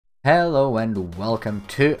Hello and welcome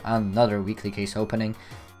to another weekly case opening,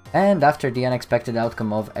 and after the unexpected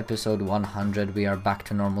outcome of episode 100 we are back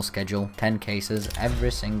to normal schedule, 10 cases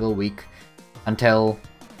every single week until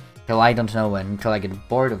I don't know when, until I get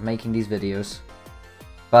bored of making these videos.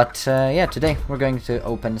 But yeah, today we're going to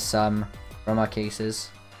open some Chroma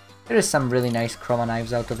cases. There is some really nice Chroma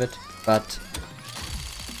knives out of it, but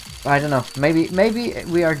I don't know, maybe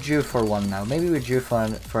we are due for one now, maybe we're due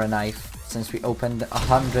for a knife. Since we opened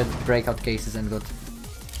 100 breakout cases and got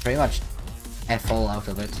pretty much F all out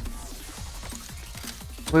of it.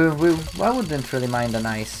 I wouldn't really mind a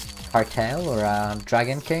nice Cartel or a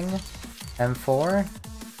Dragon King M4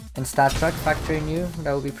 in Star Trek Factory New,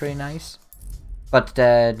 that would be pretty nice. But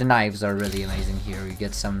the knives are really amazing here, you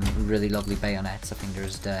get some really lovely bayonets. I think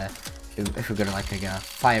there's if we got like a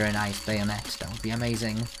fire and ice bayonet, that would be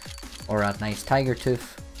amazing. Or a nice tiger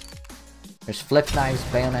tooth. There's flip knives,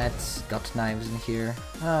 bayonets, gut knives in here.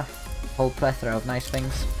 Whole plethora of nice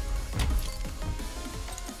things.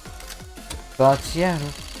 But yeah,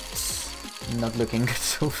 it's not looking good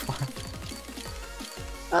so far.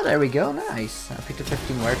 Oh, there we go, nice. I picked a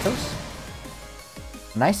 15 Muertos.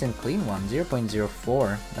 Nice and clean one,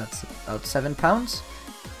 0.04. That's about £7.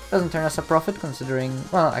 Doesn't turn us a profit considering,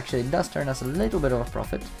 well, actually it does turn us a little bit of a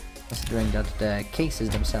profit, considering that the cases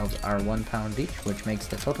themselves are £1 each, which makes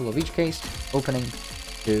the total of each case opening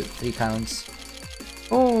to £3.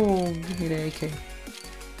 Oh, give me the AK.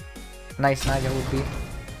 Nice Naga would be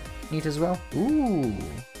neat as well. Ooh,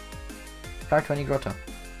 Car 20 Grotto.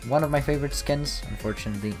 One of my favorite skins,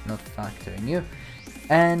 unfortunately not Factory New.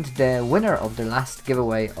 And the winner of the last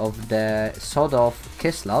giveaway of the sawed-off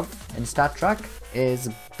Kislev in Stat Track is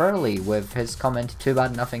Burley with his comment, "Too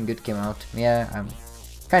bad nothing good came out." Yeah, I'm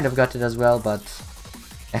kind of got it as well, but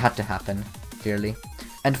it had to happen, clearly.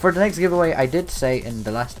 And for the next giveaway, I did say in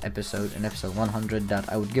the last episode, in episode 100,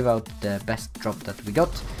 that I would give out the best drop that we got,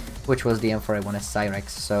 which was the M4A1S Cyrex.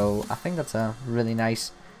 So I think that's a really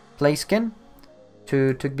nice play skin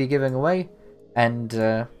to be giving away. And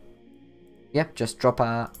yeah, just drop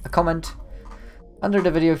a comment under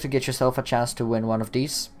the video to get yourself a chance to win one of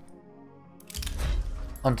these.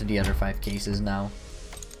 On to the other 5 cases now.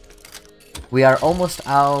 We are almost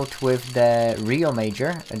out with the Rio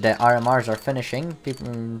Major. The RMRs are finishing.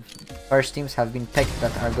 First teams have been picked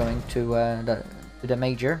that are going to the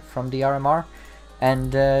Major from the RMR.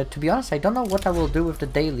 And to be honest, I don't know what I will do with the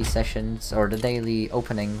daily sessions or the daily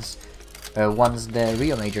openings once the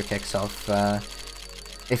Rio Major kicks off.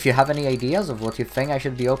 If you have any ideas of what you think I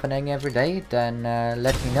should be opening every day, then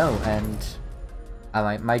let me know, and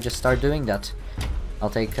I might just start doing that. I'll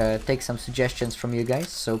take some suggestions from you guys,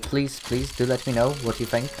 so please do let me know what you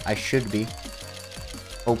think I should be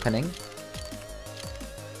opening.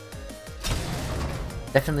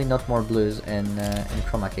 Definitely not more blues in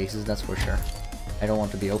Chroma cases, that's for sure. I don't want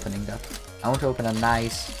to be opening that. I want to open a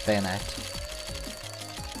nice bayonet.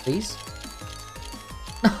 Please?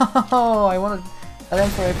 No, I wanted an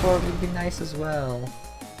M4A4 would be nice as well.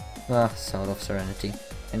 Sword of Serenity.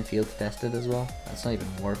 Infield tested as well. That's not even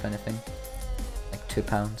worth anything. Like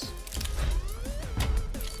 £2.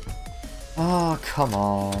 Oh, come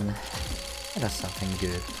on. Get us something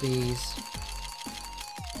good, please.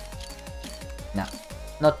 Nah,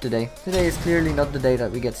 not today. Today is clearly not the day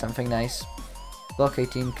that we get something nice. Block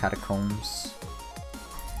 18 Catacombs.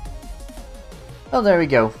 Oh, there we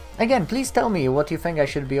go. Again, please tell me what you think I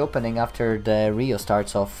should be opening after the Rio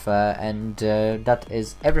starts off. And that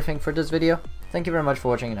is everything for this video. Thank you very much for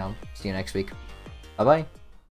watching, and I'll see you next week. Bye bye.